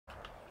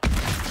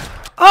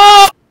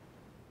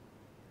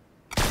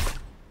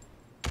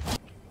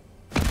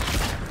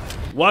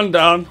One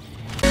down.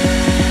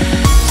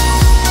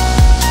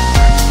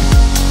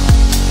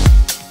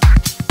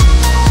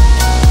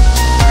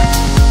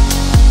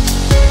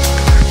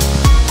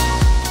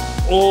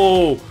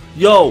 Oh,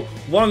 yo,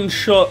 one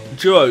shot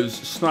duos,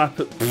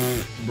 sniper,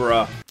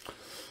 bruh.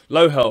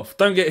 Low health,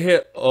 don't get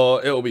hit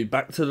or it'll be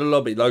back to the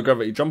lobby. Low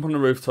gravity, jump on the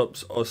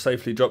rooftops or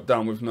safely drop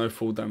down with no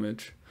full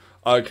damage.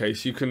 Okay,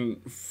 so you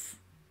can...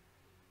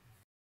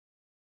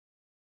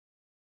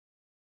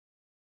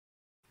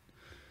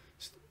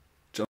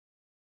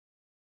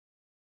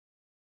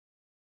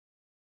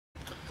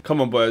 Come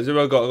on boys, who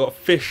have I got? I got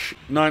Fish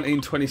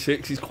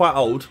 1926, he's quite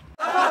old.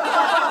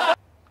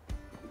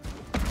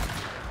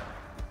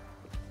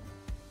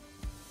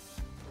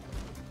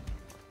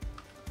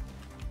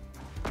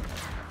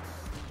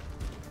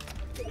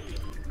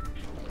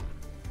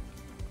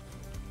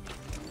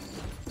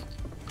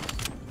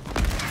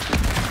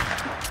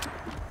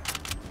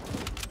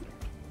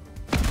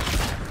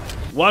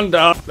 One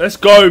down. Let's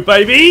go,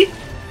 baby.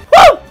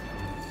 Woo!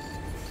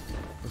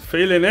 I'm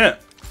feeling it.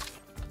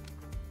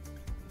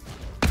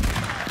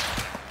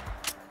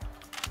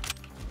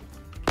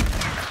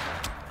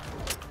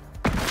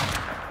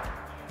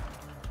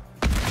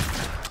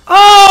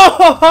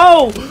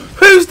 Oh,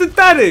 who's the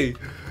daddy?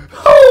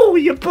 Oh,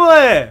 your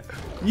boy.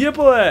 Your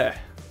boy.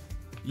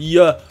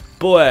 Your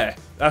boy.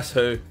 That's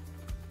who.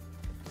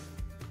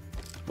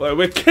 Well,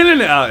 we're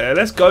killing it out here.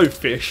 Let's go,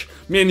 Fish.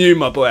 Me and you,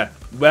 my boy.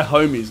 We're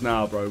homies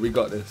now, bro. We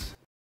got this.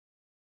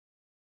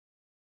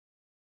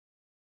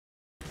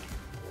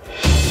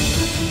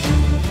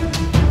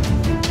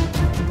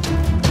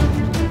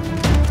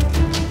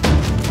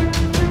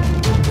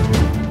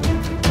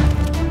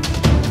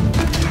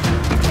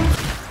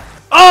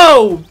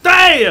 Oh,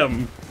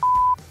 damn!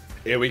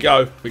 Here we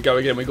go. We go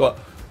again. We got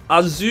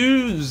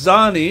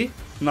Azuzani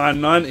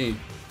 990.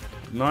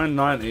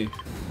 990.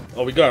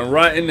 Oh, we're going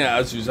right in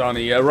there,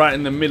 Azuzani. Yeah, right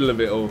in the middle of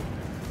it all.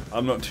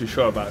 I'm not too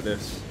sure about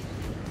this.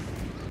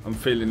 I'm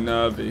feeling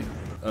nervy.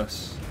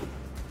 Us.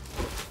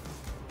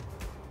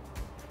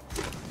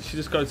 Did she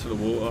just go to the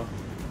water?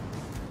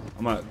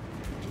 I might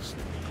just...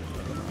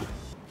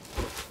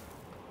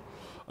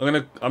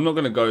 I'm not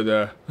gonna go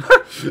there.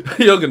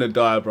 You're gonna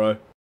die, bro.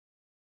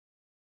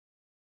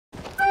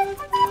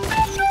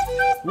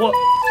 What?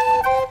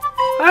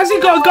 Has he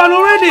got a gun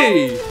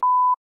already?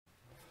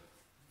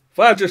 If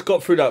I had just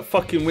got through that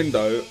fucking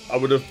window, I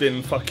would have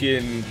been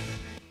fucking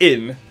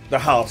in the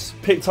house,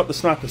 picked up the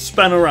sniper,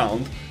 spun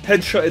around,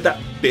 headshotted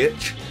that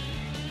bitch,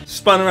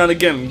 spun around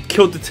again,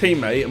 killed the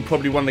teammate, and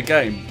probably won the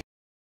game.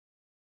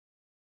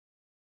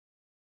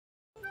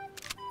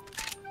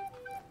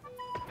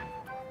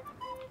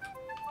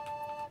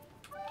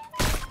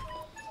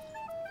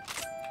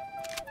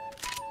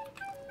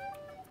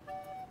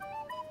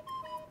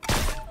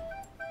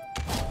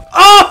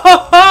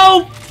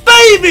 Oh,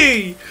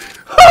 baby!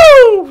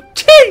 Oh,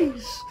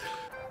 jeez!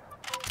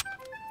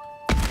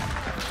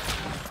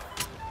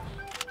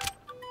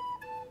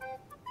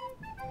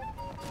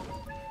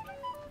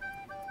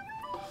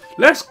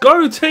 Let's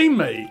go,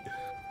 teammate!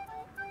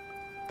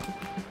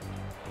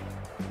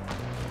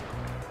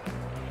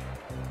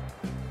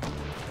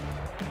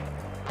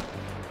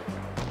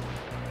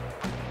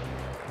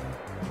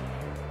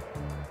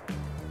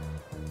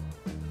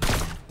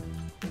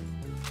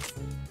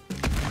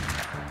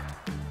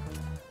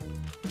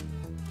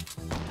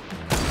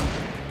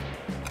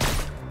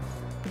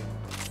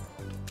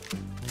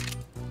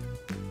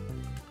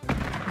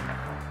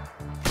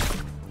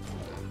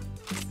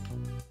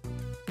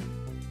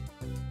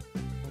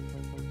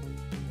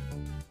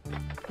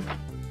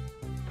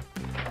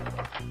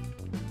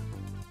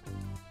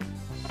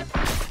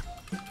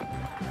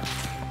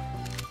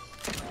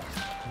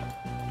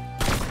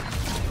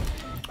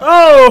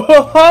 Oh,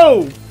 ho,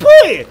 ho,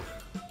 boy!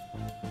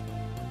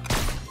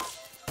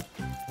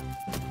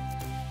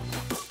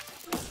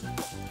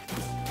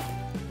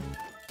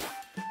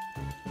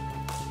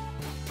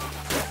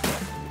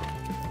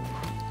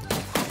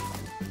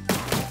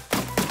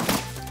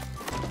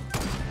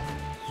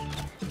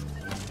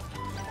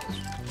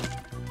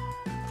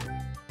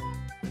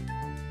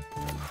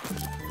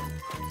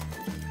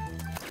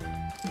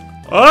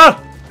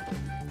 Ah!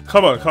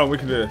 Come on, we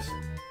can do this.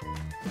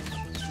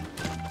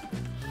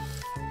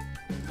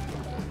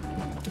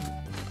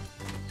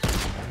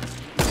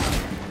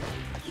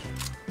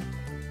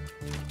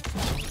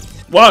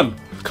 One!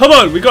 Come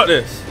on, we got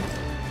this!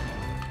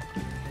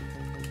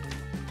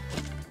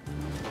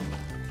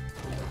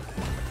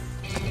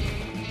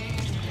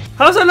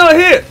 How's that not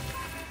hit?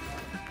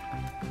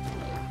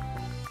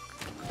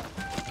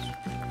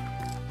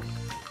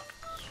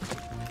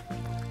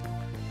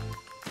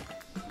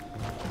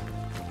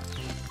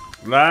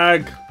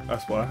 Lag,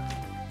 that's why.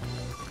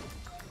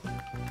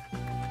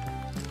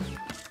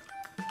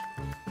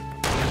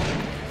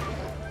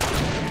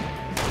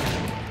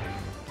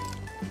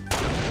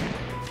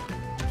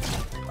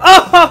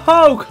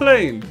 Oh,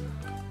 clean.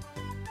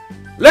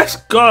 Let's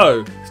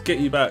go. Let's get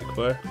you back,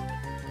 boy.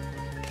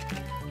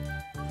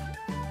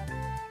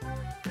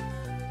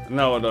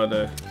 Now what do I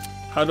do?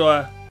 How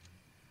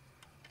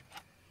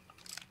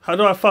How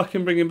do I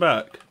fucking bring him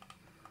back?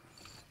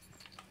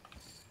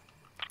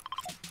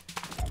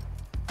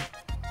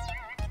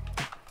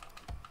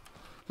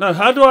 No,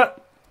 how do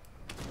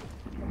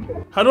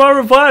I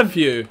revive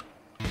you?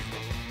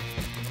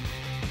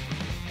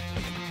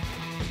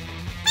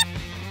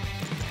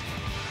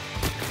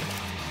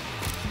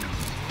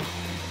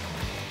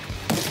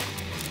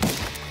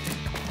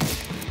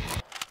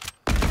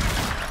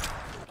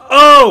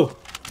 Oh!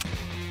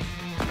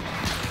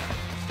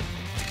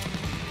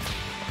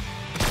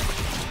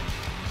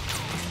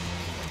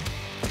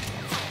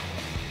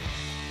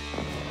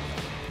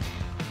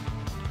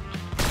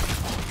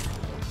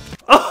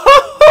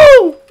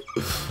 Oh!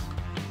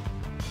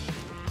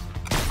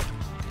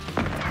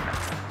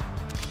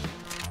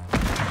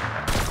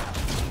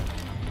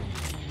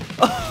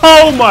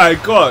 Oh my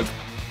god!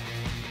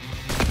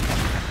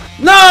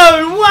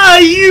 No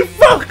way, you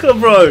fucker,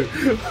 bro!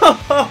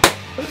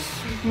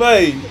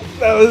 Mate,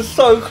 that was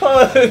so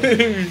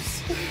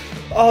close!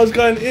 I was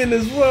going in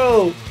as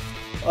well.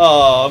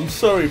 Oh, I'm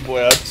sorry,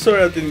 boy. I'm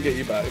sorry I didn't get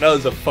you back. That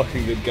was a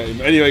fucking good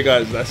game. Anyway,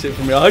 guys, that's it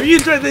from me. I hope you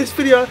enjoyed this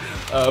video.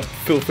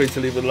 Feel free to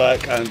leave a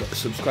like and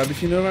subscribe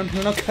if you're new around here,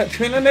 and I'll catch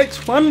you in the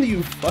next one, you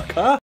fucker.